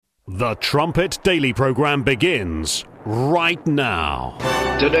The Trumpet Daily program begins right now.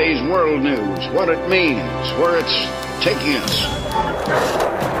 Today's world news, what it means, where it's taking us.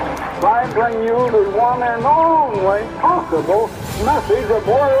 I bring you the one and only possible message of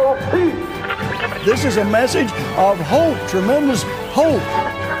world peace. This is a message of hope, tremendous hope.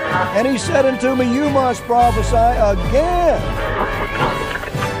 And he said unto me, you must prophesy again.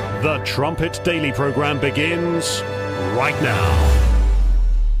 The Trumpet Daily program begins right now.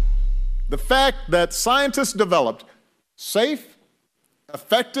 The fact that scientists developed safe,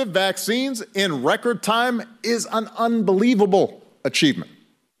 effective vaccines in record time is an unbelievable achievement.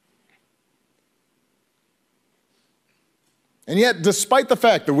 And yet, despite the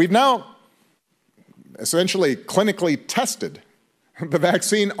fact that we've now essentially clinically tested the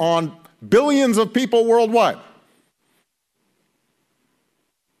vaccine on billions of people worldwide,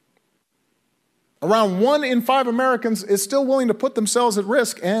 around 1 in 5 Americans is still willing to put themselves at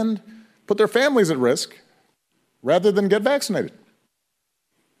risk and put their families at risk rather than get vaccinated.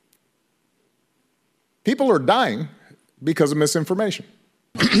 People are dying because of misinformation.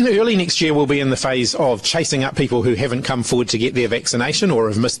 Early next year, we'll be in the phase of chasing up people who haven't come forward to get their vaccination or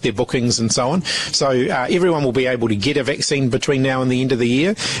have missed their bookings and so on. So everyone will be able to get a vaccine between now and the end of the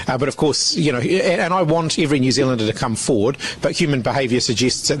year. But of course, you know, and I want every New Zealander to come forward, but human behaviour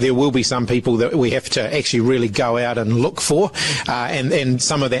suggests that there will be some people that we have to actually really go out and look for, and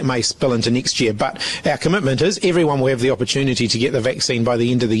some of that may spill into next year. But our commitment is everyone will have the opportunity to get the vaccine by the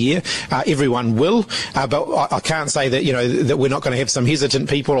end of the year. Everyone will, but I can't say that, you know, that we're not going to have some hesitant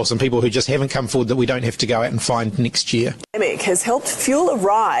people or some people who just haven't come forward that we don't have to go out and find next year. The pandemic has helped fuel a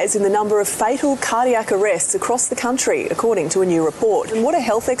rise in the number of fatal cardiac arrests across the country, according to a new report. And what are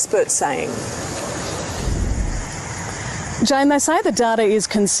health experts saying? Jane, they say the data is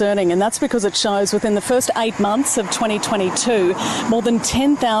concerning, and that's because it shows within the first 8 months of 2022, more than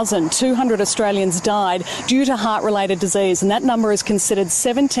 10,200 Australians died due to heart-related disease, and that number is considered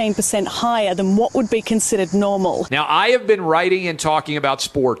 17% higher than what would be considered normal. Now, I have been writing and talking about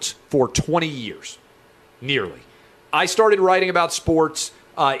sports for 20 years, nearly. I started writing about sports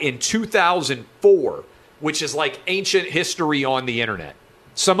in 2004, which is like ancient history on the internet.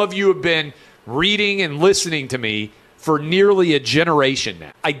 Some of you have been reading and listening to me for nearly a generation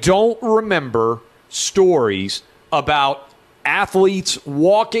now. I don't remember stories about athletes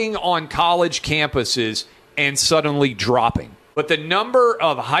walking on college campuses and suddenly dropping. But the number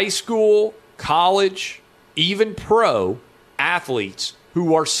of high school, college, even pro athletes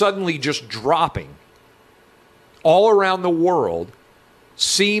who are suddenly just dropping all around the world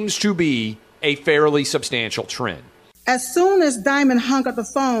seems to be a fairly substantial trend. As soon as Diamond hung up the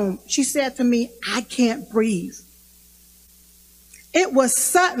phone, she said to me, "I can't breathe." It was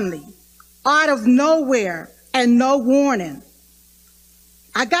suddenly, out of nowhere, and no warning.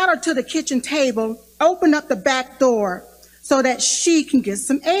 I got her to the kitchen table, opened up the back door so that she can get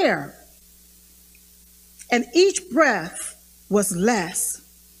some air. And each breath was less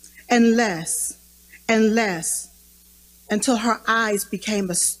and less and less until her eyes became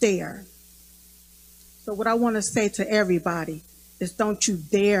a stare. So what I want to say to everybody is, don't you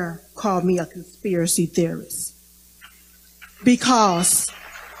dare call me a conspiracy theorist. Because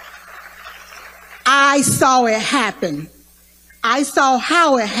I saw it happen. I saw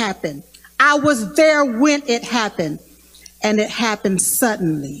how it happened. I was there when it happened, and it happened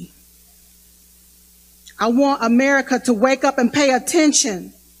suddenly. I want America to wake up and pay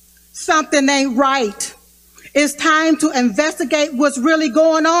attention. Something ain't right. It's time to investigate what's really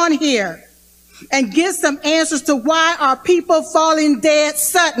going on here and get some answers to why are people falling dead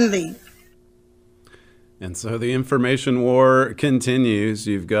suddenly. And so the information war continues.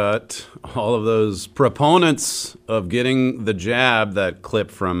 You've got all of those proponents of getting the jab. That clip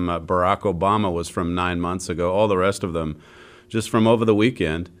from Barack Obama was from 9 months ago. All the rest of them just from over the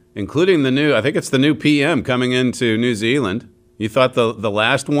weekend, including I think it's the new PM coming into New Zealand. You thought the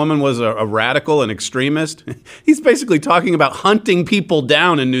last woman was a radical and extremist? He's basically talking about hunting people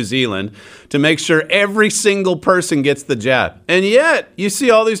down in New Zealand to make sure every single person gets the jab. And yet, you see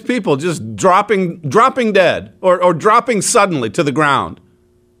all these people just dropping dead or dropping suddenly to the ground.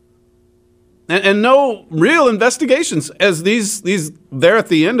 And no real investigations as these there at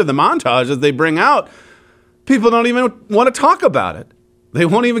the end of the montage as they bring out, people don't even want to talk about it. They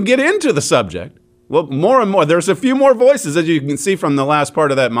won't even get into the subject. Well, more and more. There's a few more voices, as you can see from the last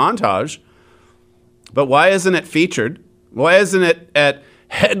part of that montage. But why isn't it featured? Why isn't it at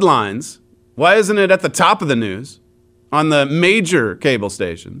headlines? Why isn't it at the top of the news on the major cable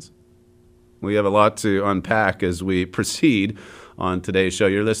stations? We have a lot to unpack as we proceed on today's show.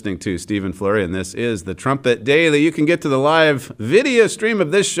 You're listening to Stephen Flurry, and this is the Trumpet Daily. You can get to the live video stream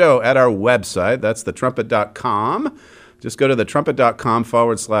of this show at our website. That's thetrumpet.com. Just go to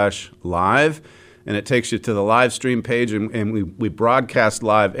thetrumpet.com/live, and it takes you to the live stream page, and we broadcast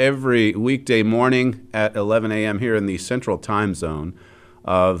live every weekday morning at 11 a.m. here in the Central Time Zone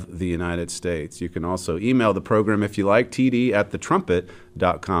of the United States. You can also email the program if you like,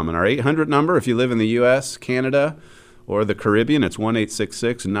 td@thetrumpet.com. And our 800 number, if you live in the U.S., Canada, or the Caribbean, it's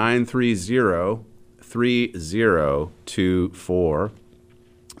 1-866-930-3024.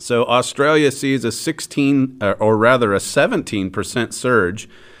 So Australia sees a 17% surge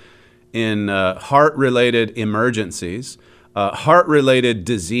in heart-related emergencies, heart-related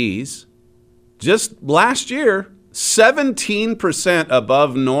disease. Just last year, 17%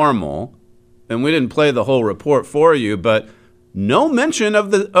 above normal, and we didn't play the whole report for you, but no mention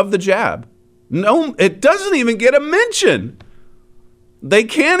of the jab. No, it doesn't even get a mention. They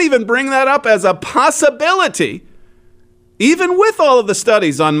can't even bring that up as a possibility, even with all of the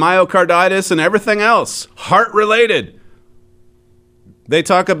studies on myocarditis and everything else, heart-related. They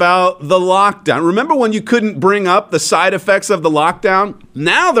talk about the lockdown. Remember when you couldn't bring up the side effects of the lockdown?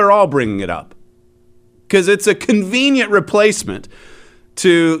 Now they're all bringing it up because it's a convenient replacement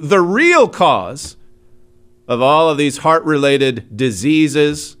to the real cause of all of these heart-related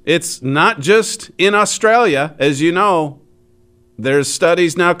diseases. It's not just in Australia, as you know. There's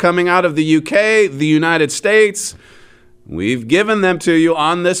studies now coming out of the UK, the United States. We've given them to you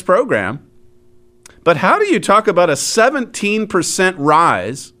on this program. But how do you talk about a 17%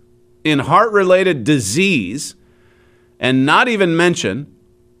 rise in heart-related disease and not even mention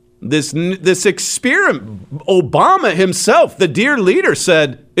this experiment? Obama himself, the dear leader,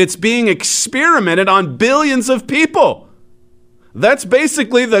 said it's being experimented on billions of people. That's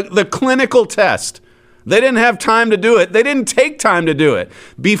basically the clinical test. They didn't have time to do it. They didn't take time to do it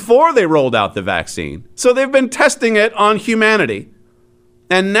before they rolled out the vaccine. So they've been testing it on humanity.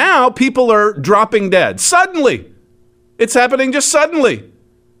 And now people are dropping dead. Suddenly. It's happening just suddenly.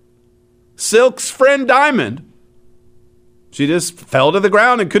 Silk's friend Diamond, she just fell to the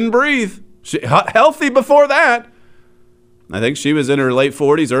ground and couldn't breathe. Healthy before that. I think she was in her late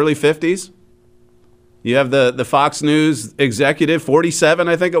 40s, early 50s. You have the Fox News executive, 47,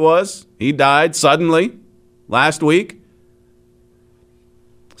 I think it was. He died suddenly last week.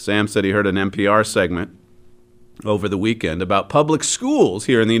 Sam said he heard an NPR segment over the weekend about public schools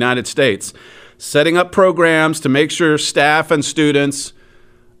here in the United States setting up programs to make sure staff and students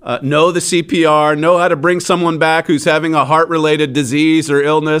know the CPR, know how to bring someone back who's having a heart-related disease or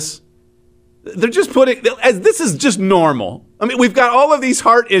illness. They're just putting, as this is just normal. I mean, we've got all of these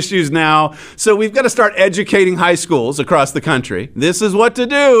heart issues now, so we've got to start educating high schools across the country. This is what to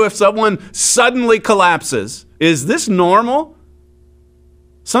do if someone suddenly collapses. Is this normal?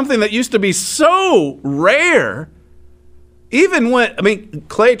 Something that used to be so rare. Even when, I mean,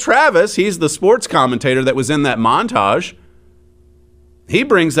 Clay Travis, he's the sports commentator that was in that montage. He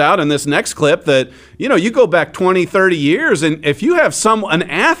brings out in this next clip that, you know, you go back 20, 30 years, and if you have an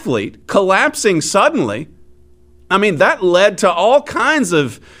athlete collapsing suddenly, I mean, that led to all kinds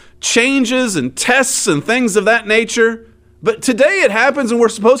of changes and tests and things of that nature. But today it happens, and we're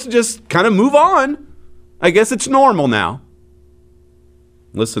supposed to just kind of move on. I guess it's normal now.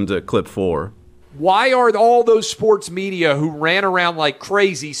 Listen to clip 4. Why are all those sports media who ran around like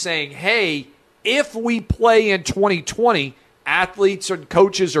crazy saying, hey, if we play in 2020, athletes and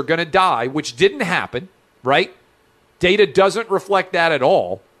coaches are going to die, which didn't happen, right? Data doesn't reflect that at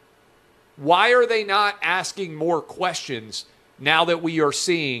all. Why are they not asking more questions now that we are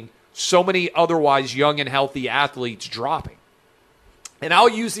seeing so many otherwise young and healthy athletes dropping? And I'll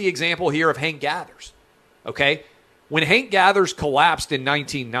use the example here of Hank Gathers, okay? When Hank Gathers collapsed in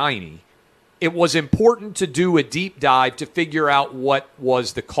 1990, it was important to do a deep dive to figure out what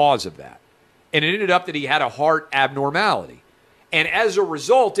was the cause of that. And it ended up that he had a heart abnormality. And as a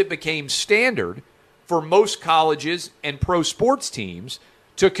result, it became standard for most colleges and pro sports teams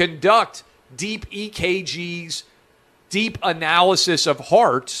to conduct deep EKGs, deep analysis of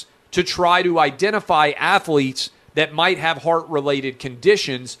hearts to try to identify athletes that might have heart-related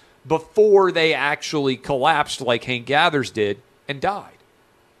conditions before they actually collapsed like Hank Gathers did and died.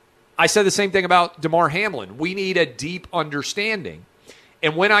 I said the same thing about Damar Hamlin. We need a deep understanding.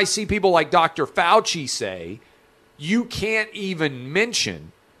 And when I see people like Dr. Fauci say, you can't even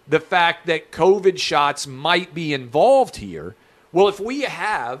mention the fact that COVID shots might be involved here. Well, if we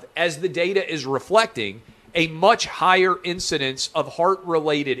have, as the data is reflecting, a much higher incidence of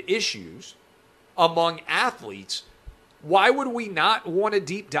heart-related issues among athletes, why would we not want a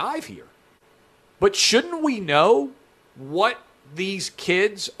deep dive here? But shouldn't we know what these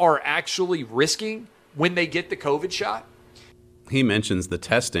kids are actually risking when they get the COVID shot? He mentions the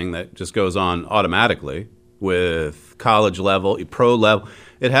testing that just goes on automatically with college level, pro level.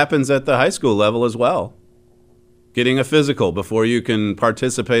 It happens at the high school level as well. Getting a physical before you can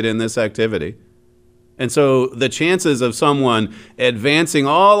participate in this activity. And so the chances of someone advancing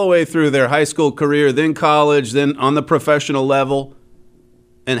all the way through their high school career, then college, then on the professional level,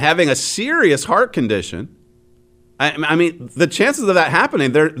 and having a serious heart condition, I mean, the chances of that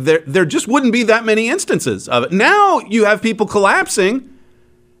happening, there just wouldn't be that many instances of it. Now you have people collapsing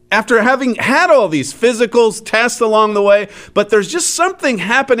after having had all these physicals, tests along the way, but there's just something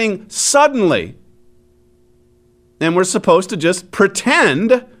happening suddenly. And we're supposed to just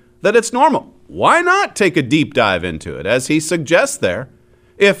pretend that it's normal. Why not take a deep dive into it, as he suggests there?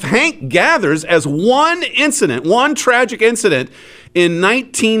 If Hank Gathers, as one incident, one tragic incident in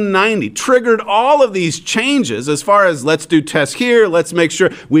 1990, triggered all of these changes as far as let's do tests here, let's make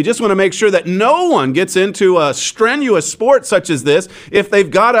sure, we just want to make sure that no one gets into a strenuous sport such as this if they've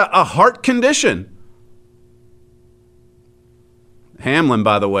got a heart condition. Hamlin,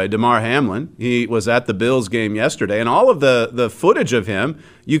 by the way, Damar Hamlin, he was at the Bills game yesterday, and all of the footage of him,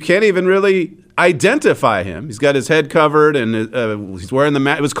 you can't even really identify him. He's got his head covered, and he's wearing the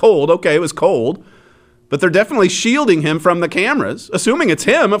mask. It was cold. Okay, it was cold. But they're definitely shielding him from the cameras, assuming it's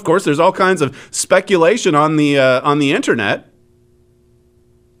him. Of course, there's all kinds of speculation on the internet.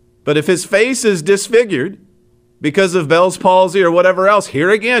 But if his face is disfigured because of Bell's palsy or whatever else,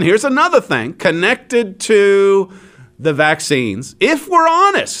 here's another thing connected to the vaccines. If we're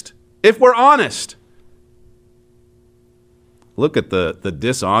honest, look at the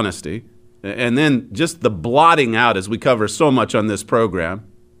dishonesty, and then just the blotting out as we cover so much on this program.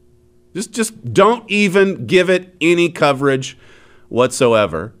 Just don't even give it any coverage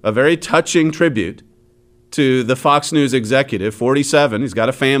whatsoever. A very touching tribute to the Fox News executive, 47. He's got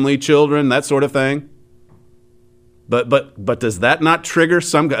a family, children, that sort of thing. But does that not trigger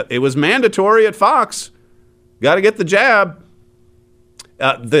some? It was mandatory at Fox. Got to get the jab.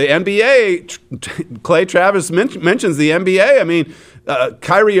 The NBA, Clay Travis mentions the NBA. I mean,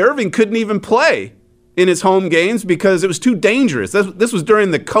 Kyrie Irving couldn't even play in his home games because it was too dangerous. This was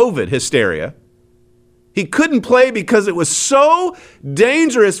during the COVID hysteria. He couldn't play because it was so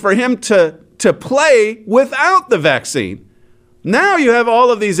dangerous for him to play without the vaccine. Now you have all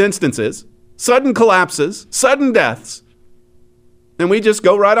of these instances, sudden collapses, sudden deaths, and we just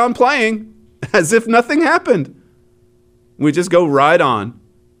go right on playing as if nothing happened. We just go right on.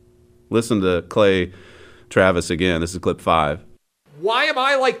 Listen to Clay Travis again. This is clip 5. Why am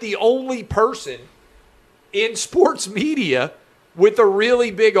I like the only person in sports media with a really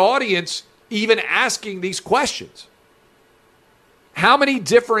big audience even asking these questions? How many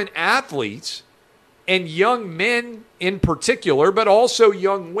different athletes and young men in particular, but also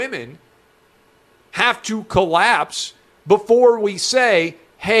young women, have to collapse before we say,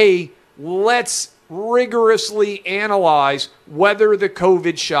 hey, let's rigorously analyze whether the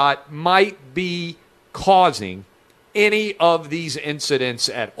COVID shot might be causing any of these incidents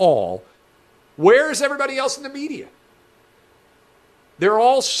at all? Where is everybody else in the media? They're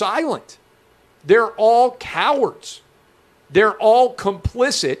all silent. They're all cowards. They're all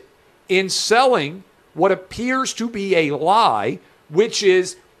complicit in selling what appears to be a lie, which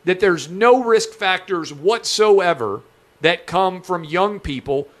is that there's no risk factors whatsoever that come from young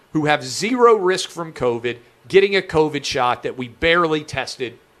people who have zero risk from COVID getting a COVID shot that we barely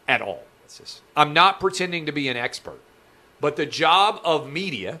tested at all. I'm not pretending to be an expert, but the job of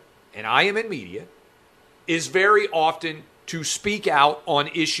media, and I am in media, is very often to speak out on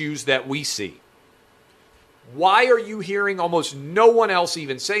issues that we see. Why are you hearing almost no one else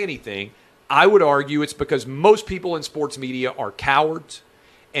even say anything? I would argue it's because most people in sports media are cowards,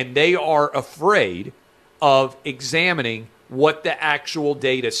 and they are afraid of examining what the actual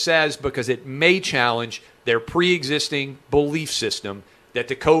data says because it may challenge their pre-existing belief system that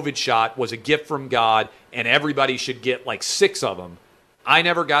the COVID shot was a gift from God and everybody should get like 6 of them. I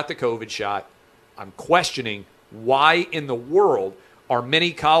never got the COVID shot. I'm questioning why in the world are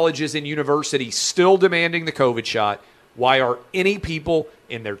many colleges and universities still demanding the COVID shot? Why are any people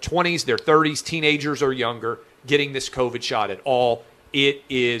in their 20s, their 30s, teenagers or younger getting this COVID shot at all? It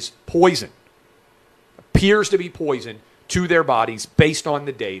is poison. Appears to be poison to their bodies based on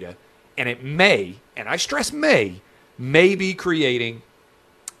the data. And it may, and I stress may be creating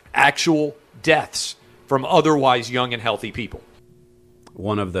actual deaths from otherwise young and healthy people.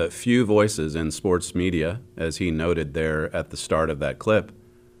 One of the few voices in sports media, as he noted there at the start of that clip.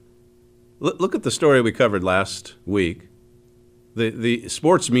 Look at the story we covered last week. The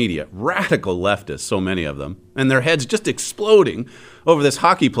sports media, radical leftists, so many of them, and their heads just exploding over this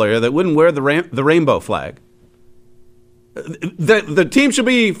hockey player that wouldn't wear the rainbow flag. The team should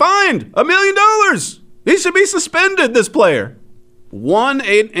be fined $1 million. He should be suspended, this player. One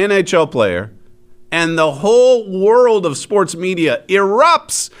NHL player, and the whole world of sports media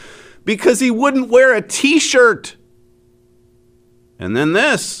erupts because he wouldn't wear a T-shirt. And then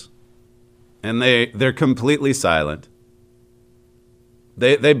this, and they're completely silent.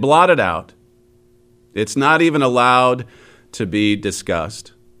 They blot it out. It's not even allowed to be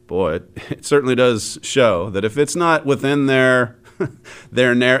discussed. Boy, it certainly does show that if it's not within their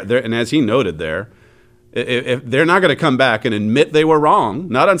and as he noted there, if they're not going to come back and admit they were wrong,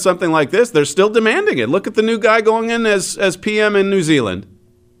 not on something like this, they're still demanding it. Look at the new guy going in as PM in New Zealand.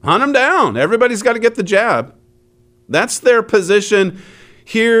 Hunt him down. Everybody's got to get the jab. That's their position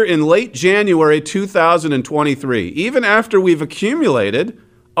here in late January 2023, even after we've accumulated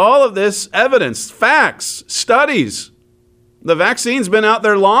all of this evidence, facts, studies. The vaccine's been out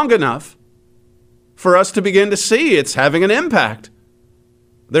there long enough for us to begin to see it's having an impact.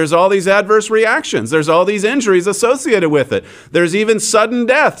 There's all these adverse reactions. There's all these injuries associated with it. There's even sudden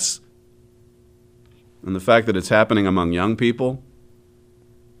deaths. And the fact that it's happening among young people.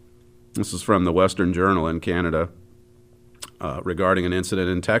 This is from the Western Journal in Canada. Regarding an incident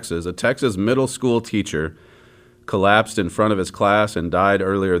in Texas. A Texas middle school teacher collapsed in front of his class and died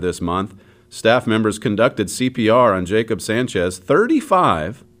earlier this month. Staff members conducted CPR on Jacob Sanchez,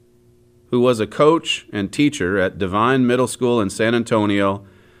 35, who was a coach and teacher at Divine Middle School in San Antonio,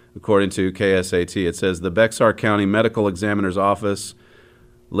 according to KSAT. It says the Bexar County Medical Examiner's Office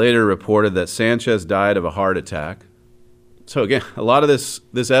later reported that Sanchez died of a heart attack. So again, a lot of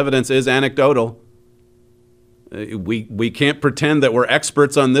this evidence is anecdotal. We can't pretend that we're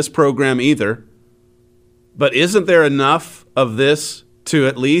experts on this program either. But isn't there enough of this to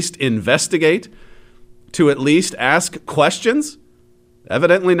at least investigate, to at least ask questions?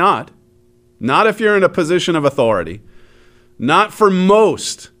 Evidently not. Not if you're in a position of authority. Not for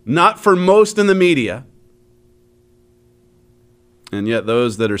most in the media. And yet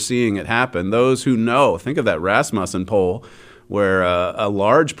those that are seeing it happen, those who know, think of that Rasmussen poll where a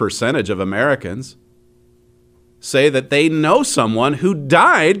large percentage of Americans say that they know someone who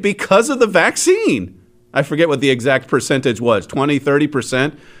died because of the vaccine. I forget what the exact percentage was, 20,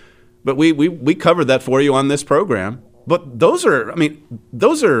 30%. But we covered that for you on this program. But those are,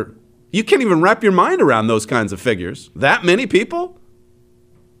 you can't even wrap your mind around those kinds of figures. That many people?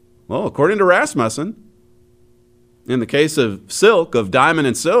 Well, according to Rasmussen, in the case of Silk, of Diamond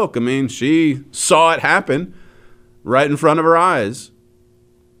and Silk, she saw it happen right in front of her eyes.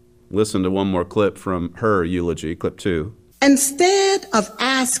 Listen to one more clip from her eulogy, clip 2. Instead of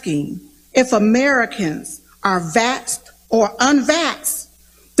asking if Americans are vaxxed or unvaxxed,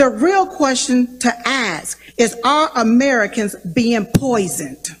 the real question to ask is, are Americans being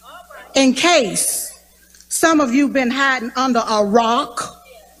poisoned? In case some of you been hiding under a rock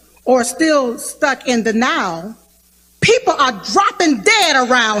or still stuck in denial, people are dropping dead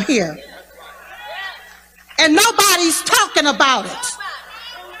around here. And nobody's talking about it.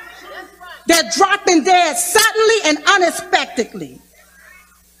 They're dropping dead suddenly and unexpectedly.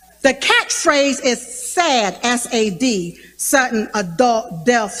 The catchphrase is SAD, S-A-D, sudden adult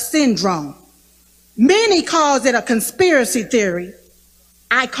death syndrome. Many call it a conspiracy theory.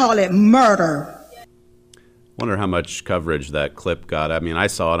 I call it murder. Wonder how much coverage that clip got. I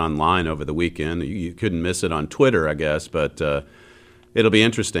saw it online over the weekend. You couldn't miss it on Twitter, I guess, but it'll be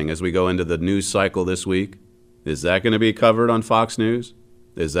interesting as we go into the news cycle this week. Is that going to be covered on Fox News?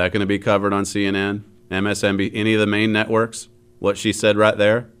 Is that going to be covered on CNN, MSNBC, any of the main networks? What she said right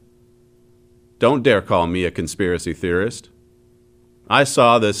there? Don't dare call me a conspiracy theorist. I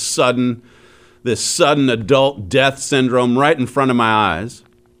saw this sudden adult death syndrome right in front of my eyes.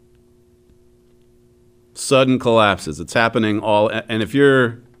 Sudden collapses. It's happening all. And if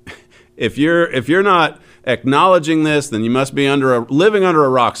you're not acknowledging this, then you must be living under a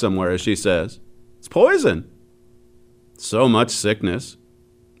rock somewhere, as she says. It's poison. So much sickness.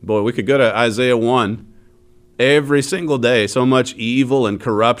 Boy, we could go to Isaiah 1 every single day. So much evil and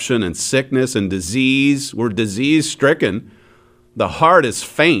corruption and sickness and disease. We're disease-stricken. The heart is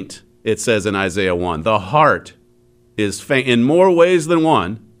faint, it says in Isaiah 1. The heart is faint in more ways than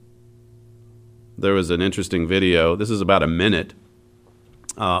one. There was an interesting video. This is about a minute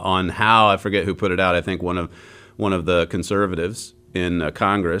on how, I forget who put it out. I think one of the conservatives in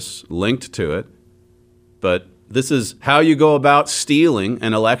Congress linked to it. But this is how you go about stealing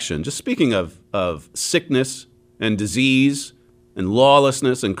an election. Just speaking of sickness and disease and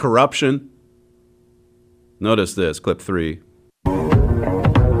lawlessness and corruption. Notice this, clip 3.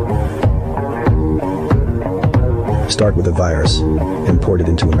 Start with a virus, import it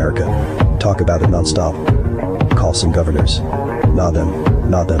into America. Talk about it nonstop. Call some governors. Not them.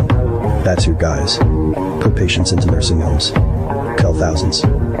 That's your guys. Put patients into nursing homes. Kill thousands.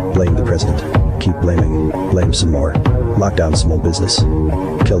 Blame the president. Keep blaming. Blame some more. Lock down small business.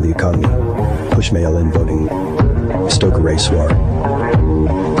 Kill the economy. Push mail-in voting. Stoke a race war.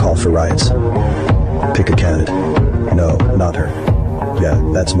 Call for riots. Pick a candidate. No, not her. Yeah,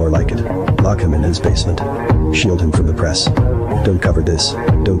 that's more like it. Lock him in his basement. Shield him from the press. Don't cover this.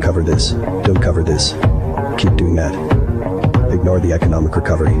 Don't cover this. Don't cover this. Keep doing that. Ignore the economic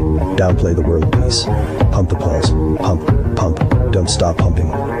recovery. Downplay the world peace. Pump the polls. Pump. Don't stop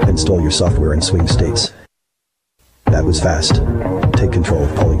pumping. Install your software in swing states. That was fast. Take control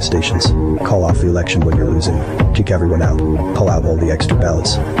of polling stations. Call off the election when you're losing. Kick everyone out. Pull out all the extra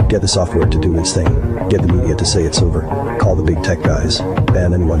ballots. Get the software to do its thing. Get the media to say it's over. Call the big tech guys.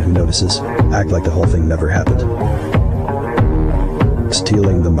 Ban anyone who notices. Act like the whole thing never happened.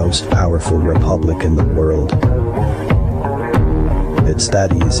 Stealing the most powerful republic in the world. It's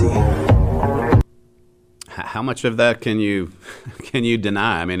that easy. How much of that can you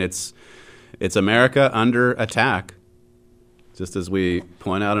deny? I mean, it's America under attack. Just as we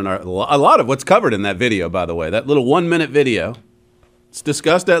point out in a lot of what's covered in that video, by the way, that little 1-minute video, it's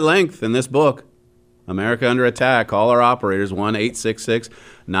discussed at length in this book. America under attack. Call our operators,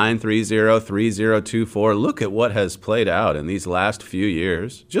 1-866-930-3024. Look at what has played out in these last few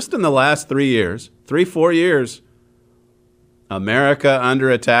years. Just in the last 4 years. America under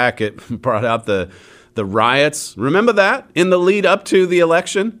attack. It brought out the riots. Remember that? In the lead up to the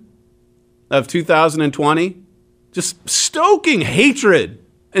election of 2020? Just stoking hatred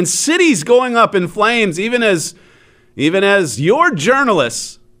and cities going up in flames, even as your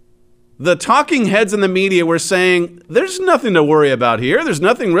journalists, the talking heads in the media, were saying, there's nothing to worry about here. There's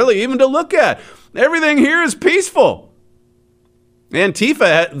nothing really even to look at. Everything here is peaceful.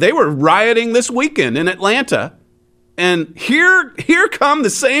 Antifa, they were rioting this weekend in Atlanta. And here come the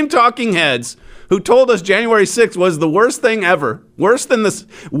same talking heads who told us January 6th was the worst thing ever. Worse than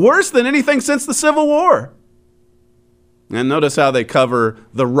anything since the Civil War. And notice how they cover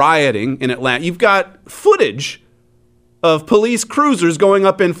the rioting in Atlanta. You've got footage of police cruisers going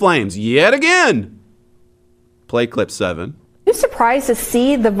up in flames yet again. Play clip 7. Are you surprised to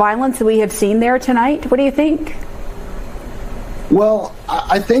see the violence that we have seen there tonight? What do you think? Well,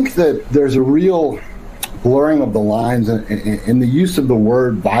 I think that there's a real blurring of the lines in the use of the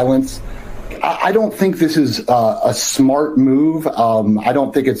word violence. I don't think this is a smart move. I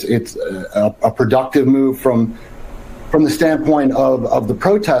don't think it's a productive move from the standpoint of the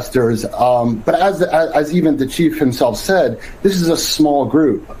protesters. But as even the chief himself said, this is a small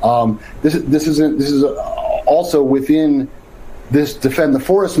group. This is also within this Defend the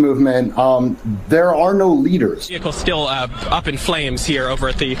Forest movement. There are no leaders. Vehicle still up in flames here over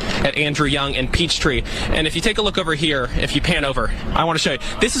at Andrew Young and Peachtree. And if you take a look over here, if you pan over, I want to show you.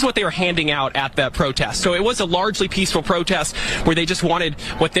 This is what they were handing out at that protest. So it was a largely peaceful protest where they just wanted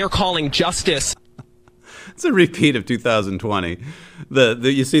what they're calling justice. It's a repeat of 2020.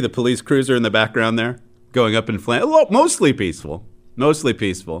 You see the police cruiser in the background there going up in flames. Mostly peaceful.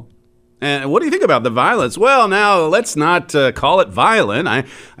 And what do you think about the violence? Well, now let's not call it violent. I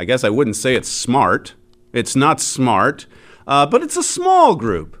guess I wouldn't say it's smart. It's not smart, but it's a small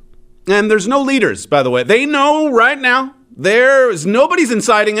group. And there's no leaders, by the way. They know right now nobody's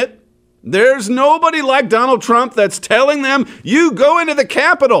inciting it. There's nobody like Donald Trump that's telling them, you go into the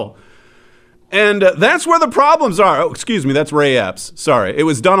Capitol. And that's where the problems are. Oh, excuse me, that's Ray Epps. Sorry. It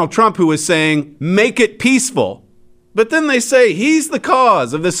was Donald Trump who was saying, make it peaceful. But then they say he's the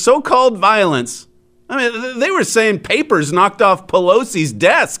cause of this so-called violence. I mean, they were saying papers knocked off Pelosi's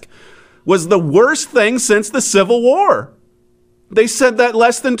desk was the worst thing since the Civil War. They said that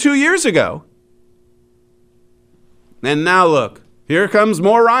less than 2 years ago. And now look, here comes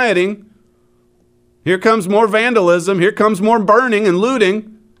more rioting. Here comes more vandalism. Here comes more burning and looting.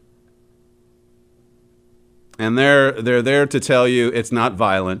 And they're there to tell you it's not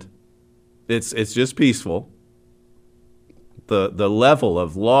violent. It's just peaceful. The level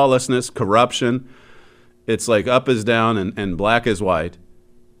of lawlessness, corruption, it's like up is down and black is white.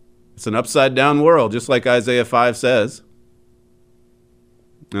 It's an upside down world, just like Isaiah 5 says.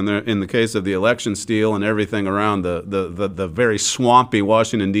 And in the case of the election steal and everything around the very swampy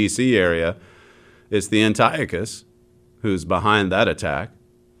Washington, D.C. area, it's the Antiochus who's behind that attack.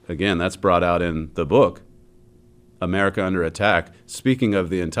 Again, that's brought out in the book, America Under Attack. Speaking of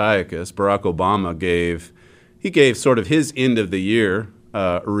the Antiochus, Barack Obama gave sort of his end of the year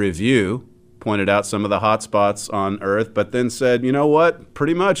review, pointed out some of the hot spots on Earth, but then said, you know what,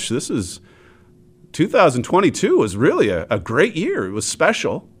 pretty much this is 2022 was really a great year. It was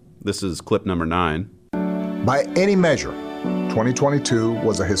special. This is clip number 9. By any measure, 2022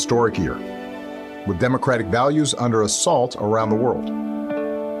 was a historic year, with democratic values under assault around the world.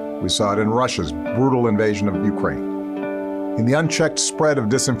 We saw it in Russia's brutal invasion of Ukraine, in the unchecked spread of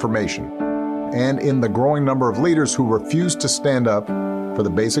disinformation, and in the growing number of leaders who refused to stand up for the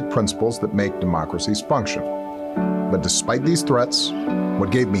basic principles that make democracies function. But despite these threats, what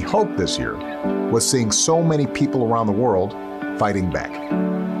gave me hope this year was seeing so many people around the world fighting back.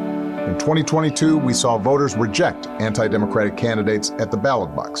 In 2022, we saw voters reject anti-democratic candidates at the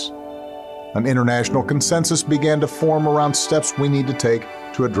ballot box. An international consensus began to form around steps we need to take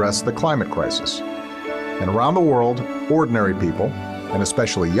to address the climate crisis. And around the world, ordinary people, and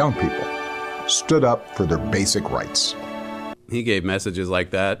especially young people, stood up for their basic rights. He gave messages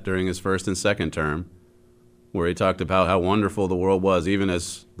like that during his first and second term, where he talked about how wonderful the world was, even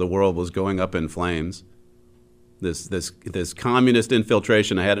as the world was going up in flames. This communist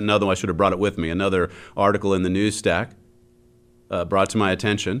infiltration. I had another one. I should have brought it with me. Another article in the news stack brought to my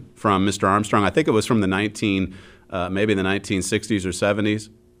attention from Mr. Armstrong. I think it was from maybe the 1960s or 70s,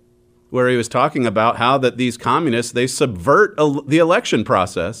 where he was talking about how that these communists, they subvert the election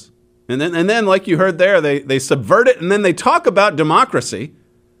process. And then, like you heard there, they subvert it, and then they talk about democracy.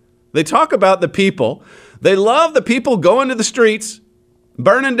 They talk about the people. They love the people going to the streets,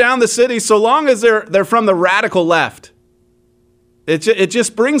 burning down the city, so long as they're from the radical left. It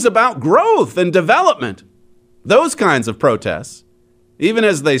just brings about growth and development. Those kinds of protests, even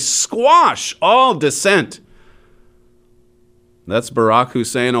as they squash all dissent. That's Barack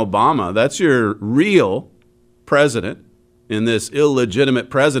Hussein Obama. That's your real president in this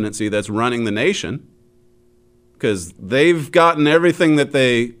illegitimate presidency that's running the nation, because they've gotten everything that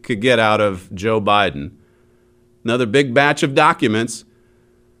they could get out of Joe Biden. Another big batch of documents.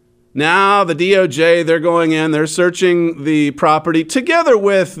 Now the DOJ, they're going in, they're searching the property together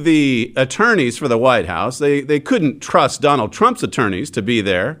with the attorneys for the White House. They couldn't trust Donald Trump's attorneys to be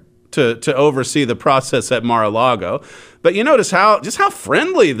there to oversee the process at Mar-a-Lago. But you notice how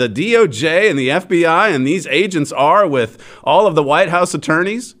friendly the DOJ and the FBI and these agents are with all of the White House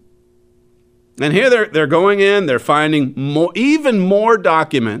attorneys. And here they're going in, they're finding even more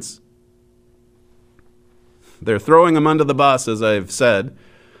documents. They're throwing them under the bus, as I've said.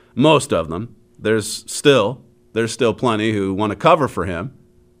 Most of them. There's still plenty who want to cover for him.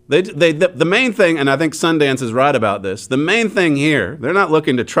 The main thing, and I think Sundance is right about this, the main thing here, they're not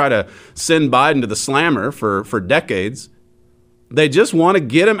looking to try to send Biden to the slammer for decades. They just want to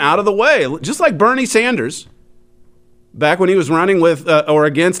get him out of the way. Just like Bernie Sanders, back when he was running with or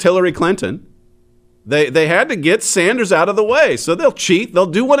against Hillary Clinton. They had to get Sanders out of the way. So they'll cheat, they'll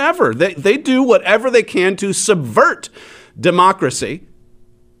do whatever. They do whatever they can to subvert democracy.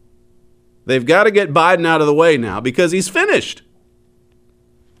 They've got to get Biden out of the way now because he's finished.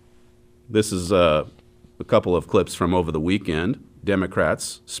 This is a couple of clips from over the weekend.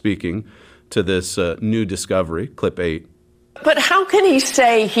 Democrats speaking to this new discovery, clip 8. But how can he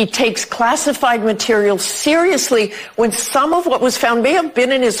say he takes classified material seriously when some of what was found may have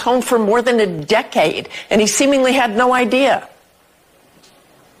been in his home for more than a decade and he seemingly had no idea?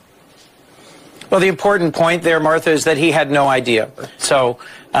 Well, the important point there, Martha, is that he had no idea. So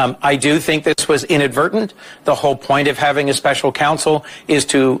I do think this was inadvertent. The whole point of having a special counsel is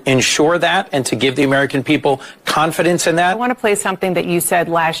to ensure that and to give the American people confidence in that. I want to play something that you said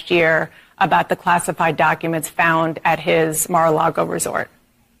last year about the classified documents found at his Mar-a-Lago resort.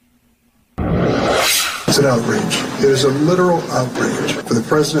 It's an outrage. It is a literal outrage for the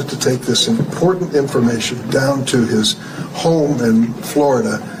president to take this important information down to his home in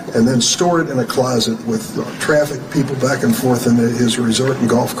Florida and then store it in a closet with traffic, people back and forth in his resort and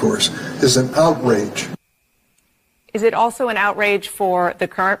golf course is an outrage. Is it also an outrage for the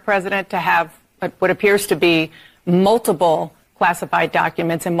current president to have what appears to be multiple classified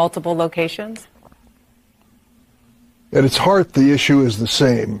documents in multiple locations? At its heart, the issue is the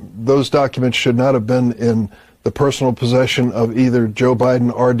same. Those documents should not have been in the personal possession of either Joe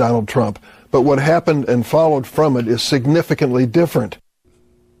Biden or Donald Trump. But what happened and followed from it is significantly different.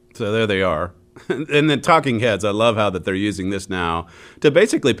 So there they are. And the talking heads, I love how that they're using this now to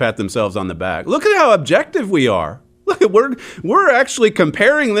basically pat themselves on the back. Look at how objective we are. Look at we're actually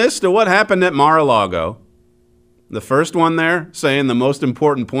comparing this to what happened at Mar-a-Lago. The first one there saying the most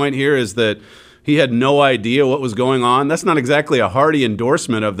important point here is that he had no idea what was going on. That's not exactly a hearty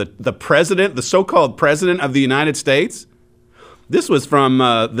endorsement of the president, the so-called president of the United States. This was from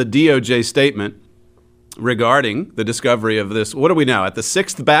the DOJ statement regarding the discovery of this. What are we now, at the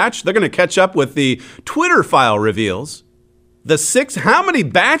 6th batch? They're going to catch up with the Twitter file reveals How many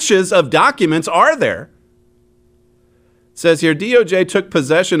batches of documents are there? It says here, DOJ took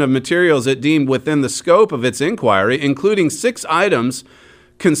possession of materials it deemed within the scope of its inquiry, including 6 items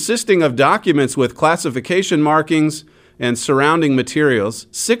consisting of documents with classification markings and surrounding materials.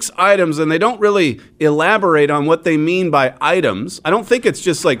 6 items, and they don't really elaborate on what they mean by items. I don't think it's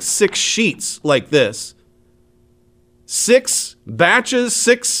just like 6 sheets like this. 6 batches,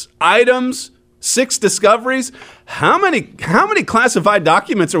 6 items, 6 discoveries. How many classified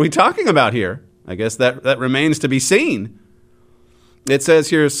documents are we talking about here? I guess that remains to be seen. It says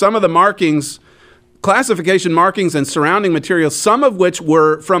here, some of the markings, classification markings and surrounding materials, some of which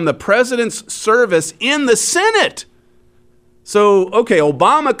were from the president's service in the Senate. So, okay,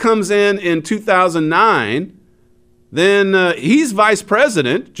 Obama comes in 2009. Then he's vice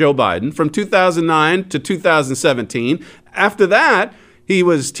president, Joe Biden, from 2009 to 2017. After that, he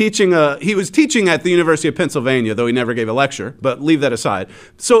was teaching at the University of Pennsylvania, though he never gave a lecture, but leave that aside.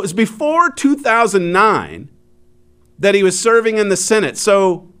 So it's before 2009 that he was serving in the Senate.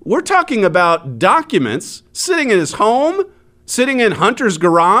 So we're talking about documents sitting in his home, sitting in Hunter's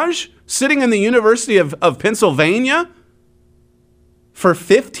garage, sitting in the University of Pennsylvania for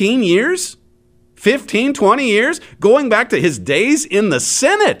 15 years, 15, 20 years, going back to his days in the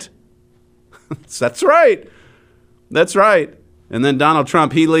Senate. That's right. That's right. And then Donald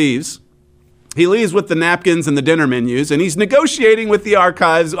Trump, he leaves. He leaves with the napkins and the dinner menus, and he's negotiating with the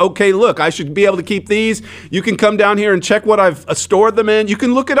archives. Okay, look, I should be able to keep these. You can come down here and check what I've stored them in. You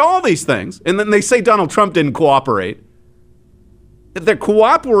can look at all these things. And then they say Donald Trump didn't cooperate. They're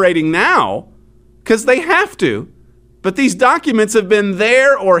cooperating now because they have to. But these documents have been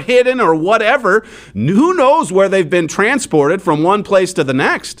there or hidden or whatever. Who knows where they've been transported from one place to the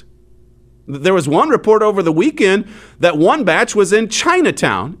next? There was one report over the weekend that one batch was in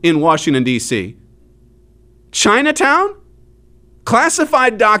Chinatown in Washington, D.C. Chinatown?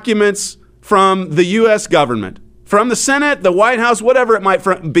 Classified documents from the U.S. government, from the Senate, the White House, whatever it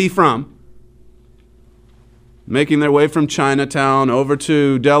might be from. Making their way from Chinatown over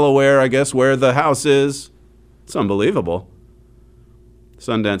to Delaware, I guess, where the house is. It's unbelievable.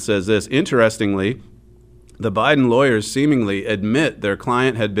 Sundance says this, interestingly, the Biden lawyers seemingly admit their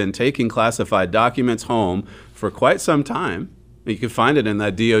client had been taking classified documents home for quite some time. You can find it in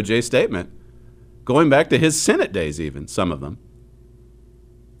that DOJ statement, going back to his Senate days even, some of them.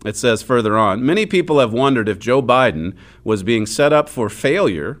 It says further on, many people have wondered if Joe Biden was being set up for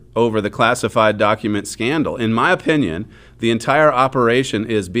failure over the classified document scandal. In my opinion, the entire operation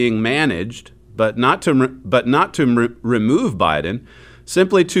is being managed, but not to remove Biden,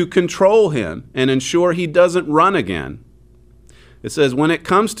 simply to control him and ensure he doesn't run again. It says, when it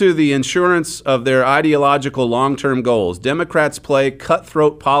comes to the insurance of their ideological long-term goals, Democrats play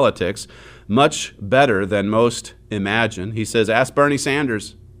cutthroat politics much better than most imagine. He says, ask Bernie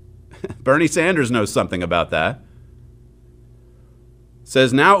Sanders. Bernie Sanders knows something about that. It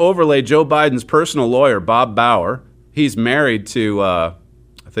says, now overlay Joe Biden's personal lawyer, Bob Bauer. He's married to, I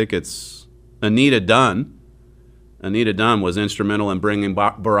think it's Anita Dunn. Anita Dunn was instrumental in bringing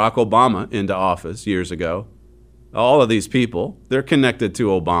Barack Obama into office years ago. All of these people, they're connected to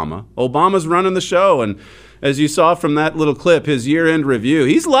Obama. Obama's running the show, and as you saw from that little clip, his year-end review,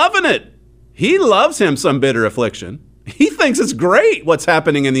 he's loving it. He loves him some bitter affliction. He thinks it's great what's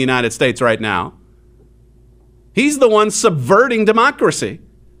happening in the United States right now. He's the one subverting democracy.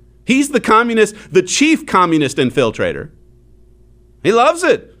 He's the chief communist infiltrator. He loves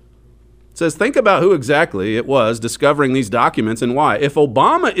it. It says, think about who exactly it was discovering these documents and why. If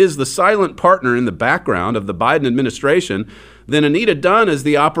Obama is the silent partner in the background of the Biden administration, then Anita Dunn is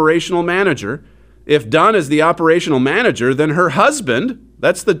the operational manager. If Dunn is the operational manager, then her husband,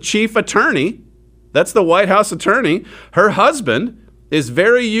 that's the chief attorney, that's the White House attorney, her husband is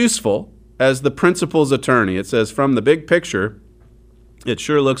very useful as the principal's attorney. It says, from the big picture, it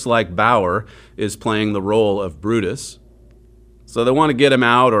sure looks like Bauer is playing the role of Brutus. So they want to get him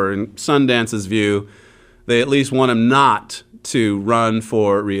out, or in Sundance's view, they at least want him not to run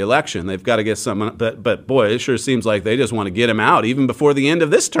for re-election. They've got to get someone, but boy, it sure seems like they just want to get him out even before the end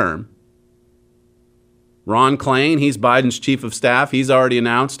of this term. Ron Klain, he's Biden's chief of staff. He's already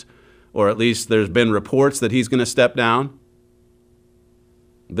announced, or at least there's been reports that he's going to step down.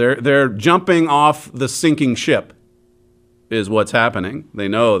 They're jumping off the sinking ship is what's happening. They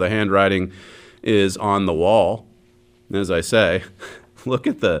know the handwriting is on the wall. As I say, look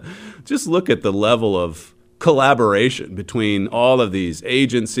at the level of collaboration between all of these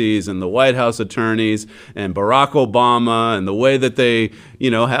agencies and the White House attorneys and Barack Obama, and the way that they,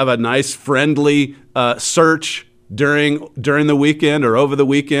 have a nice friendly search during the weekend or over the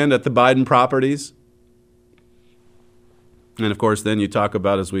weekend at the Biden properties. And of course, then you talk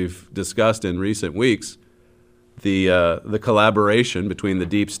about, as we've discussed in recent weeks, the collaboration between the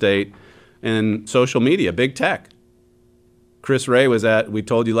deep state and social media, big tech. Chris Wray we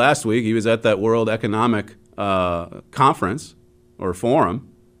told you last week, he was at that World Economic Conference or Forum,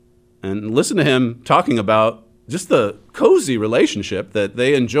 and listen to him talking about just the cozy relationship that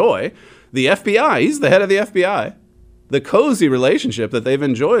they enjoy. The FBI, he's the head of the FBI, the cozy relationship that they've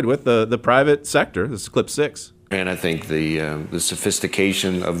enjoyed with the private sector. This is clip 6. And I think the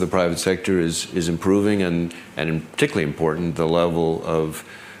sophistication of the private sector is improving, and particularly important, the level of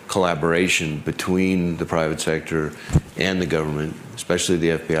collaboration between the private sector and the government, especially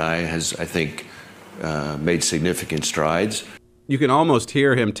the FBI, has, I think, made significant strides. You can almost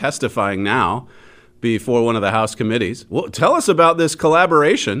hear him testifying now before one of the House committees. Well, tell us about this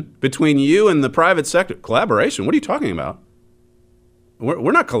collaboration between you and the private sector. Collaboration? What are you talking about?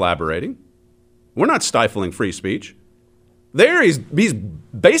 We're not collaborating. We're not stifling free speech. There he's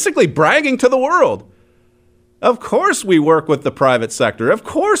basically bragging to the world. Of course we work with the private sector. Of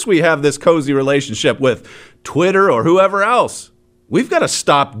course we have this cozy relationship with Twitter or whoever else. We've got to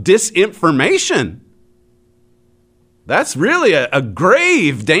stop disinformation. That's really a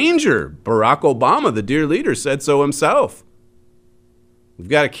grave danger. Barack Obama, the dear leader, said so himself. We've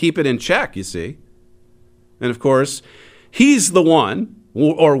got to keep it in check, you see. And of course, he's the one,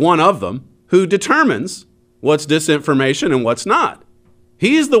 or one of them, who determines what's disinformation and what's not.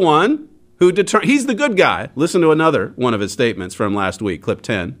 He's the one he's the good guy. Listen to another one of his statements from last week, clip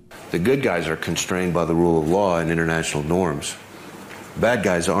 10. The good guys are constrained by the rule of law and international norms. Bad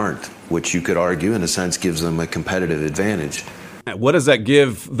guys aren't, which you could argue, in a sense, gives them a competitive advantage. What does that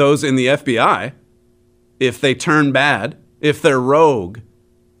give those in the FBI if they turn bad, if they're rogue,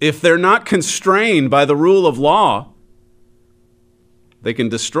 if they're not constrained by the rule of law? They can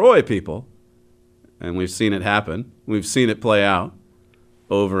destroy people. And we've seen it happen. We've seen it play out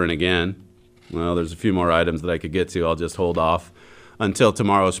over and again. Well, there's a few more items that I could get to. I'll just hold off until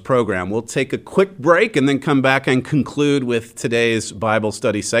tomorrow's program. We'll take a quick break and then come back and conclude with today's Bible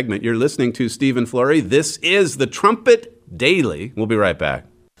study segment. You're listening to Stephen Flurry. This is The Trumpet Daily. We'll be right back.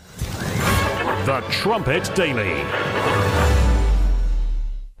 The Trumpet Daily.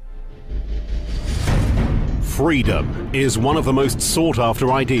 Freedom is one of the most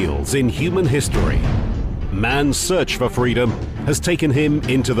sought-after ideals in human history. Man's search for freedom has taken him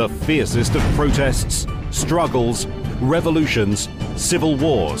into the fiercest of protests, struggles, revolutions, civil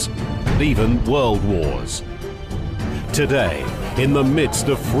wars, and even world wars. Today, in the midst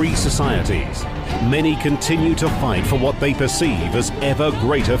of free societies, many continue to fight for what they perceive as ever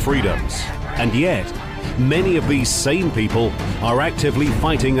greater freedoms. And yet, many of these same people are actively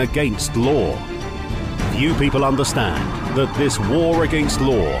fighting against law. Few people understand that this war against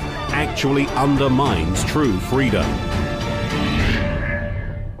law actually undermines true freedom.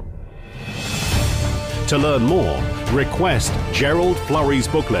 To learn more, request Gerald Flurry's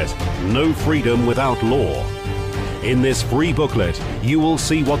booklet, No Freedom Without Law. In this free booklet, you will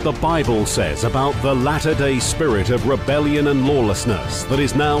see what the Bible says about the latter-day spirit of rebellion and lawlessness that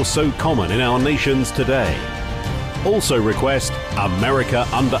is now so common in our nations today. Also request America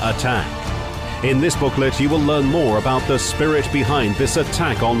Under Attack. In this booklet, you will learn more about the spirit behind this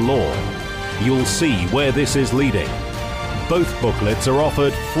attack on law. You'll see where this is leading. Both booklets are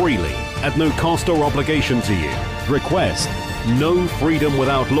offered freely at no cost or obligation to you. Request No Freedom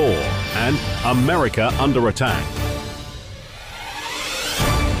Without Law and America Under Attack.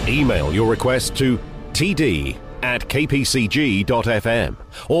 Email your request to td@kpcg.fm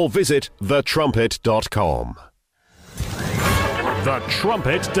or visit thetrumpet.com. The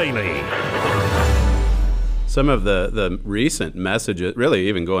Trumpet Daily. Some of the recent messages, really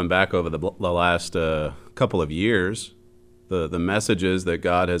even going back over the last couple of years, the messages that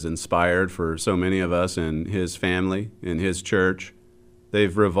God has inspired for so many of us in His family, in His church,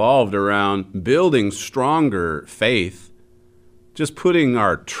 they've revolved around building stronger faith, just putting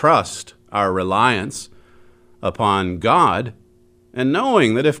our trust, our reliance upon God, and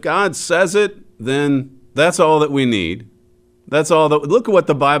knowing that if God says it, then that's all that we need. That's all that. Look at what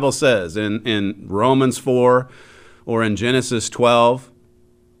the Bible says in Romans 4 or in Genesis 12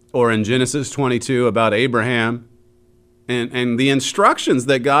 or in Genesis 22 about Abraham and the instructions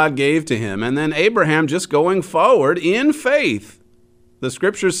that God gave to him. And then Abraham just going forward in faith. The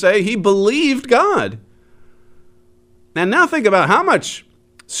scriptures say he believed God. And now think about how much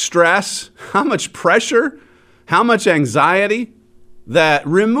stress, how much pressure, how much anxiety that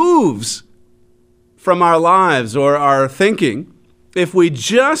removes from our lives or our thinking if we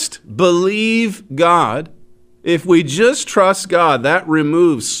just believe God If we just trust God, that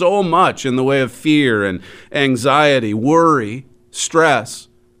removes so much in the way of fear and anxiety, worry, stress.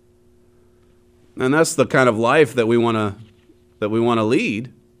 And that's the kind of life that we want to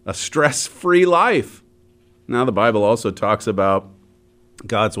lead, a stress-free life. Now the Bible also talks about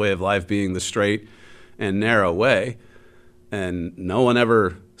God's way of life being the straight and narrow way. And no one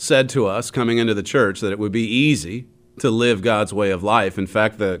ever said to us coming into the church that it would be easy to live God's way of life. In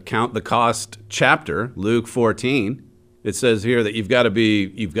fact, the Count the Cost chapter, Luke 14, it says here that you've got to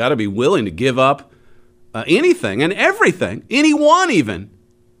be willing to give up anything and everything, anyone even,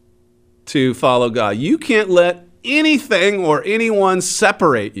 to follow God. You can't let anything or anyone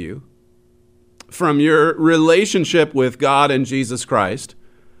separate you from your relationship with God and Jesus Christ,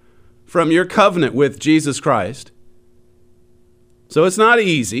 from your covenant with Jesus Christ. So it's not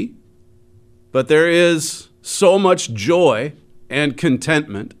easy, but there is so much joy and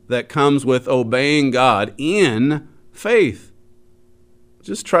contentment that comes with obeying God in faith.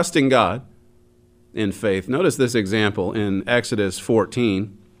 Just trusting God in faith. Notice this example in Exodus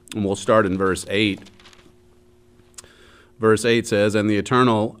 14, and we'll start in verse 8. Verse 8 says, "And the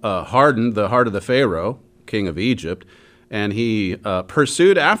Eternal hardened the heart of the Pharaoh, king of Egypt, and he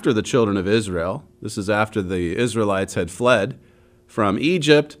pursued after the children of Israel." This is after the Israelites had fled from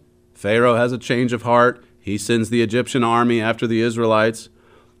Egypt. Pharaoh has a change of heart. He sends the Egyptian army after the Israelites.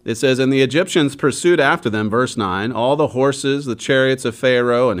 It says, "And the Egyptians pursued after them," verse 9, "all the horses, the chariots of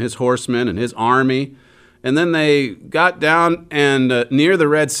Pharaoh and his horsemen and his army. And then they got down and near the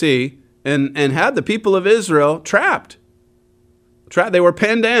Red Sea and had the people of Israel trapped. They were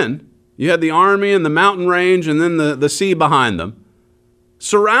penned in. You had the army and the mountain range and then the sea behind them.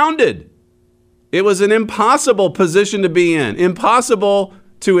 Surrounded. It was an impossible position to be in, impossible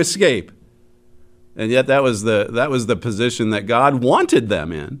to escape. And yet that was the position that God wanted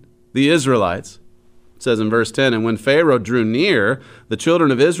them in, the Israelites. It says in verse 10, "And when Pharaoh drew near, the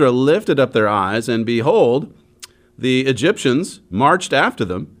children of Israel lifted up their eyes, and behold, the Egyptians marched after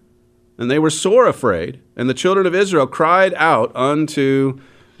them, and they were sore afraid. And the children of Israel cried out unto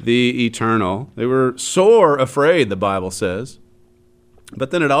the Eternal." They were sore afraid, the Bible says.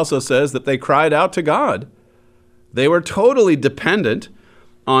 But then it also says that they cried out to God. They were totally dependent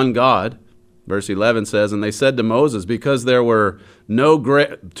on God. Verse 11 says, "And they said to Moses," because there were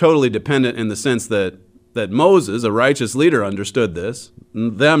totally dependent in the sense that Moses, a righteous leader, understood this.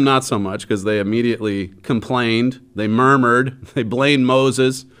 Them not so much, because they immediately complained, they murmured, they blamed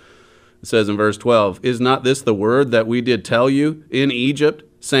Moses. It says in verse 12, "Is not this the word that we did tell you in Egypt,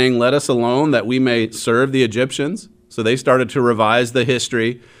 saying, let us alone that we may serve the Egyptians?" So they started to revise the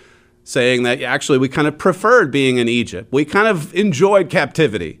history, saying that actually we kind of preferred being in Egypt. We kind of enjoyed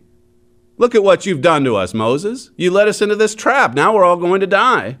captivity. Look at what you've done to us, Moses. You led us into this trap. Now we're all going to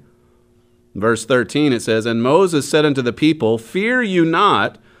die. Verse 13, it says, "And Moses said unto the people, Fear you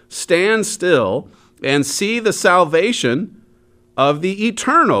not, stand still, and see the salvation of the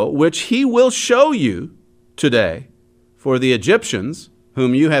Eternal, which he will show you today. For the Egyptians,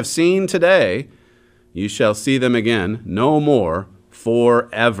 whom you have seen today, you shall see them again no more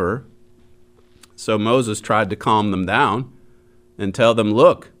forever." So Moses tried to calm them down and tell them,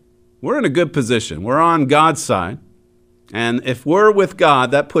 look, we're in a good position. We're on God's side. And if we're with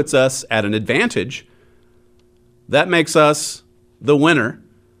God, that puts us at an advantage. That makes us the winner.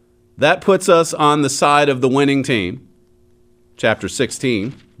 That puts us on the side of the winning team. Chapter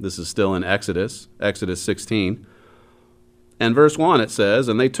 16, this is still in Exodus 16. And verse 1, it says,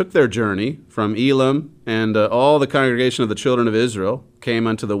 "And they took their journey from Elim, and all the congregation of the children of Israel came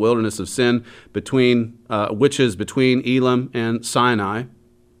unto the wilderness of Sin, which is between Elim and Sinai."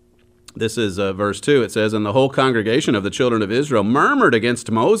 This is verse 2. It says, "And the whole congregation of the children of Israel murmured against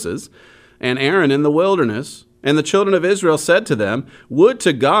Moses and Aaron in the wilderness. And the children of Israel said to them, Would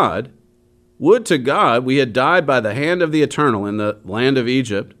to God we had died by the hand of the Eternal in the land of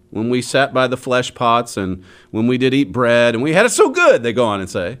Egypt, when we sat by the flesh pots and when we did eat bread, and we had it so good," they go on and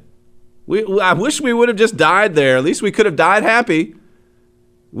say. I wish we would have just died there. At least we could have died happy.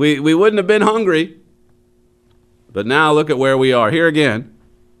 We wouldn't have been hungry. But now look at where we are. Here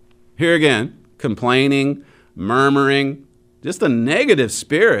again, complaining, murmuring, just a negative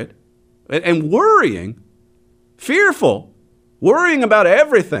spirit, and worrying, fearful, worrying about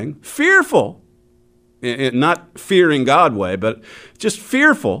everything, fearful. Not fearing God way, but just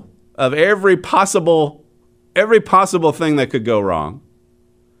fearful of every possible thing that could go wrong.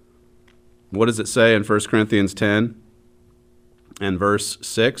 What does it say in 1 Corinthians 10 and verse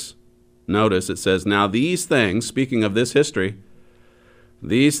 6? Notice it says, "Now these things," speaking of this history,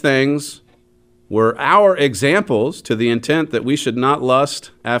 "these things were our examples to the intent that we should not lust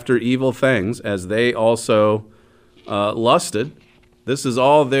after evil things, as they also lusted. This is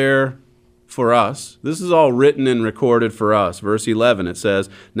all there for us. This is all written and recorded for us. Verse 11, it says,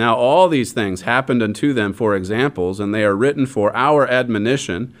 "Now all these things happened unto them for examples, and they are written for our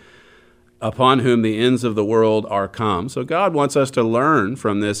admonition, upon whom the ends of the world are come." So God wants us to learn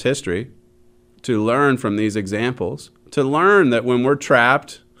from this history, to learn from these examples, to learn that when we're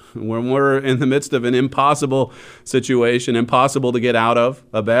trapped, when we're in the midst of an impossible situation, impossible to get out of,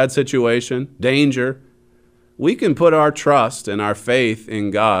 a bad situation, danger, we can put our trust and our faith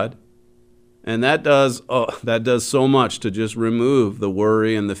in God. And that does so much to just remove the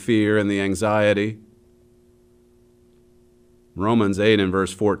worry and the fear and the anxiety. Romans 8 and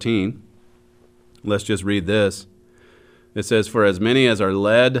verse 14. Let's just read this. It says, "For as many as are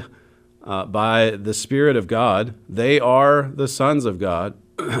led by the Spirit of God, they are the sons of God."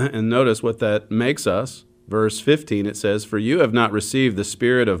 And notice what that makes us. Verse 15, it says, "For you have not received the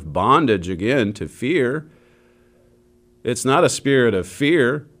spirit of bondage again to fear." It's not a spirit of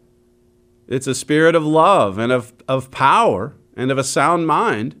fear. It's a spirit of love and of power and of a sound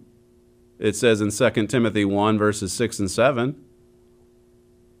mind. It says in 2 Timothy 1, verses 6 and 7.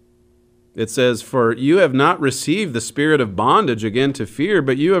 It says, "For you have not received the spirit of bondage again to fear,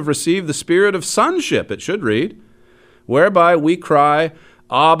 but you have received the spirit of sonship," it should read, "whereby we cry,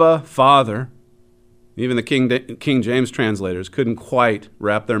 Abba, Father." Even the King James translators couldn't quite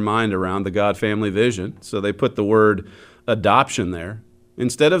wrap their mind around the God family vision, so they put the word adoption there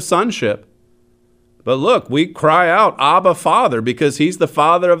instead of sonship. But look, we cry out, Abba, Father, because he's the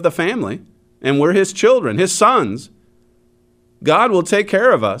father of the family, and we're his children, his sons. God will take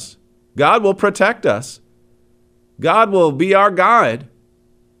care of us. God will protect us. God will be our guide.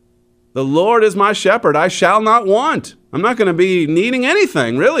 The Lord is my shepherd, I shall not want. I'm not going to be needing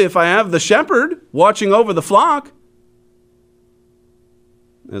anything, really, if I have the shepherd watching over the flock.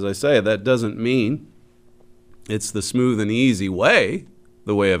 As I say, that doesn't mean it's the smooth and easy way,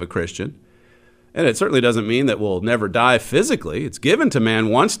 the way of a Christian. And it certainly doesn't mean that we'll never die physically. It's given to man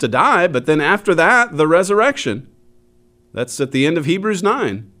once to die, but then after that, the resurrection. That's at the end of Hebrews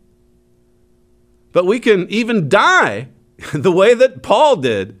 9. But we can even die the way that Paul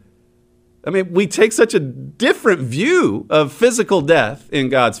did. I mean, we take such a different view of physical death in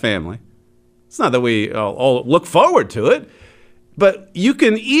God's family. It's not that we all look forward to it, but you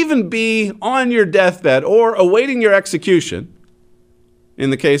can even be on your deathbed or awaiting your execution,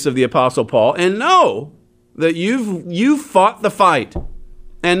 in the case of the Apostle Paul, and know that you've fought the fight,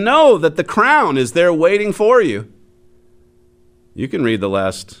 and know that the crown is there waiting for you. You can read the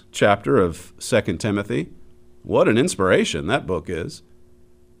last chapter of 2 Timothy. What an inspiration that book is.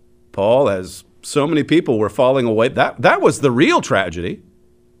 Paul, as so many people were falling away, that was the real tragedy.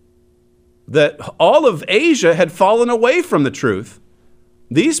 That all of Asia had fallen away from the truth.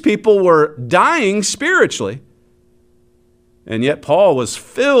 These people were dying spiritually. And yet Paul was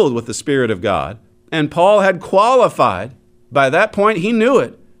filled with the Spirit of God. And Paul had qualified. By that point, he knew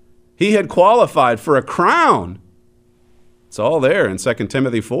it. He had qualified for a crown. It's all there in 2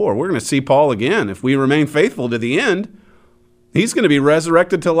 Timothy 4. We're going to see Paul again. If we remain faithful to the end, he's going to be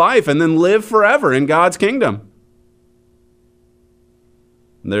resurrected to life and then live forever in God's kingdom.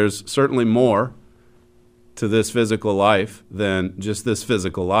 There's certainly more to this physical life than just this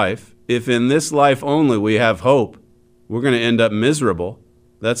physical life. If in this life only we have hope, we're going to end up miserable.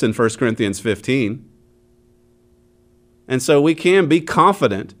 That's in 1 Corinthians 15. And so we can be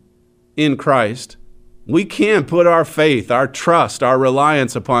confident in Christ. We can put our faith, our trust, our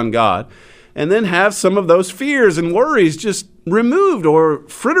reliance upon God, and then have some of those fears and worries just removed or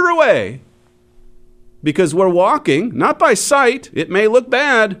fritter away. Because we're walking, not by sight, it may look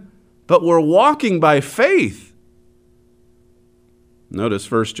bad, but we're walking by faith. Notice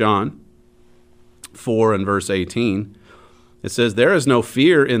 1 John 4 and verse 18. It says, "There is no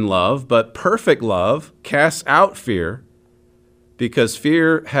fear in love, but perfect love casts out fear, because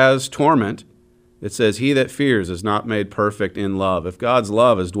fear has torment." It says, "He that fears is not made perfect in love." If God's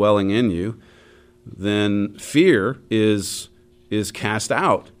love is dwelling in you, then fear is cast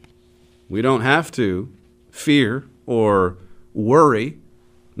out. We don't have to fear or worry.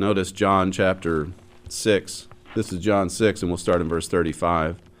 Notice John chapter 6. This is John 6, and we'll start in verse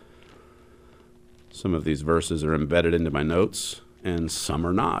 35. Some of these verses are embedded into my notes, and some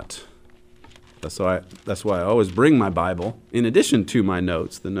are not. That's why I always bring my Bible in addition to my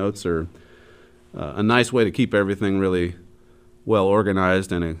notes. The notes are a nice way to keep everything really well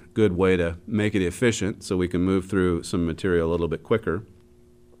organized and a good way to make it efficient so we can move through some material a little bit quicker.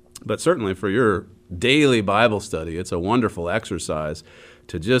 But certainly for your daily Bible study, it's a wonderful exercise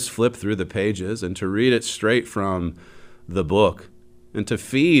to just flip through the pages and to read it straight from the book and to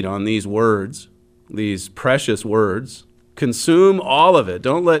feed on these words these precious words. Consume all of it.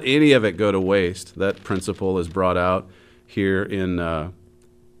 Don't let any of it go to waste. That principle is brought out here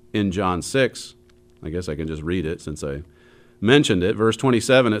in John 6. I guess I can just read it since I mentioned it. Verse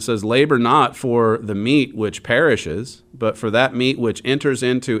 27, it says, labor not for the meat which perishes, but for that meat which enters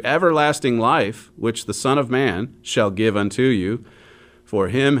into everlasting life, which the Son of Man shall give unto you. For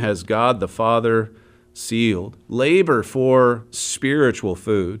him has God the Father sealed. Labor for spiritual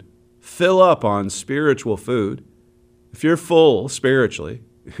food. Fill up on spiritual food. If you're full spiritually,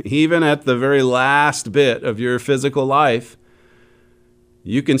 even at the very last bit of your physical life,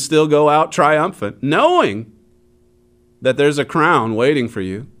 you can still go out triumphant, knowing that there's a crown waiting for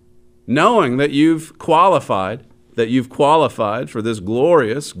you, knowing that you've qualified for this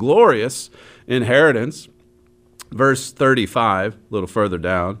glorious, glorious inheritance. Verse 35, a little further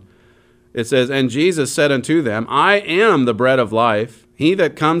down, it says, and Jesus said unto them, I am the bread of life. He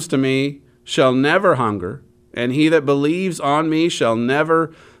that comes to me shall never hunger, and he that believes on me shall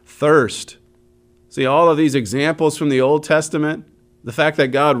never thirst. See, all of these examples from the Old Testament, the fact that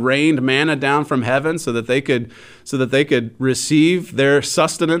God rained manna down from heaven so that they could receive their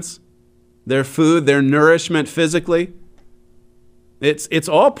sustenance, their food, their nourishment physically. It's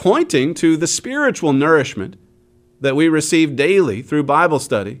all pointing to the spiritual nourishment that we receive daily through Bible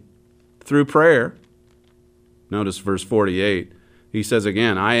study, through prayer. Notice verse 48. He says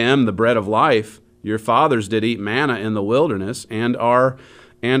again, I am the bread of life. Your fathers did eat manna in the wilderness and are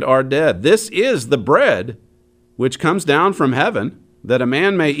dead. This is the bread which comes down from heaven, that a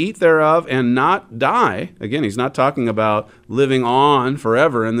man may eat thereof and not die. Again, he's not talking about living on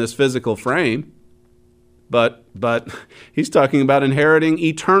forever in this physical frame, but he's talking about inheriting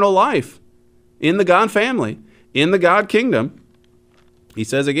eternal life in the God family, in the God kingdom. He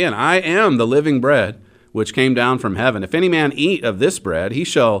says again, I am the living bread which came down from heaven. If any man eat of this bread, he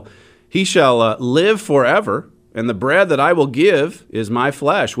shall live forever, and the bread that I will give is my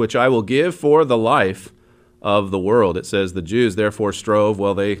flesh, which I will give for the life of the world. It says the Jews therefore strove,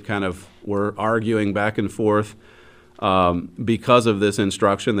 well, they kind of were arguing back and forth because of this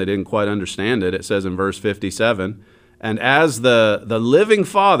instruction. They didn't quite understand it. It says in verse 57, and as the living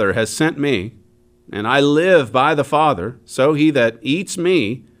Father has sent me, and I live by the Father, so he that eats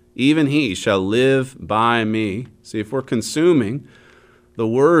me, even he shall live by me. See, if we're consuming the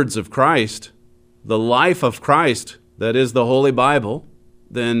words of Christ, the life of Christ, that is the Holy Bible,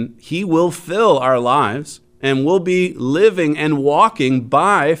 then he will fill our lives and we'll be living and walking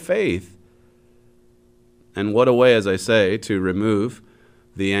by faith. And what a way, as I say, to remove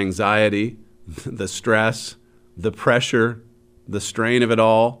the anxiety, the stress, the pressure, the strain of it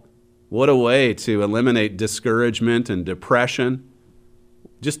all. What a way to eliminate discouragement and depression,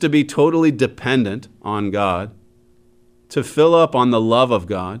 just to be totally dependent on God, to fill up on the love of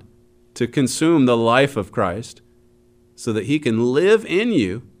God, to consume the life of Christ, so that he can live in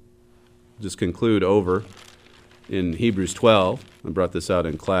you. Just conclude over in Hebrews 12. I brought this out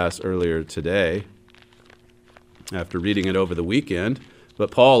in class earlier today after reading it over the weekend.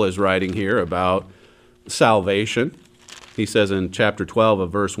 But Paul is writing here about salvation. He says in chapter 12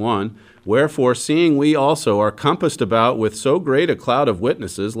 of verse 1, wherefore, seeing we also are compassed about with so great a cloud of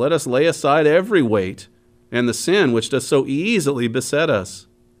witnesses, let us lay aside every weight and the sin which does so easily beset us.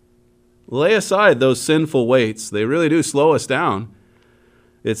 Lay aside those sinful weights. They really do slow us down.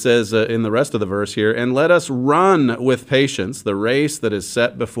 It says in the rest of the verse here, and let us run with patience the race that is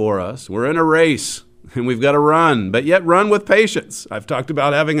set before us. We're in a race, and we've got to run, but yet run with patience. I've talked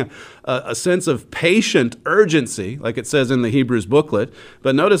about having a sense of patient urgency, like it says in the Hebrews booklet.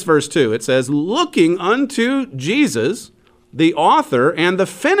 But notice verse 2. It says, looking unto Jesus, the author and the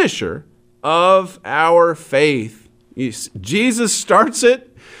finisher of our faith. Jesus starts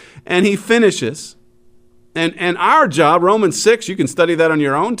it, and he finishes. And our job, Romans 6, you can study that on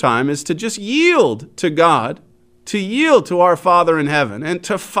your own time, is to just yield to God, to yield to our Father in heaven, and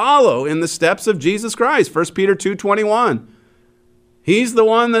to follow in the steps of Jesus Christ. 1 Peter 2:21. He's the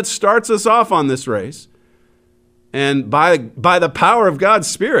one that starts us off on this race. And by the power of God's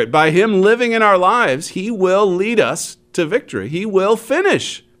Spirit, by him living in our lives, he will lead us to victory. He will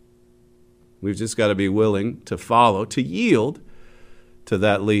finish. We've just got to be willing to follow, to yield to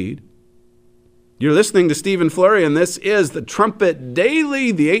that lead. You're listening to Stephen Flurry, and this is the Trumpet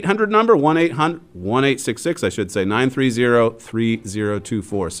Daily, the 800 number, 1-866, I should say,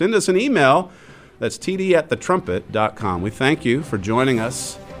 930-3024. Send us an email. That's td@thetrumpet.com. We thank you for joining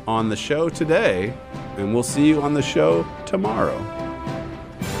us on the show today, and we'll see you on the show tomorrow.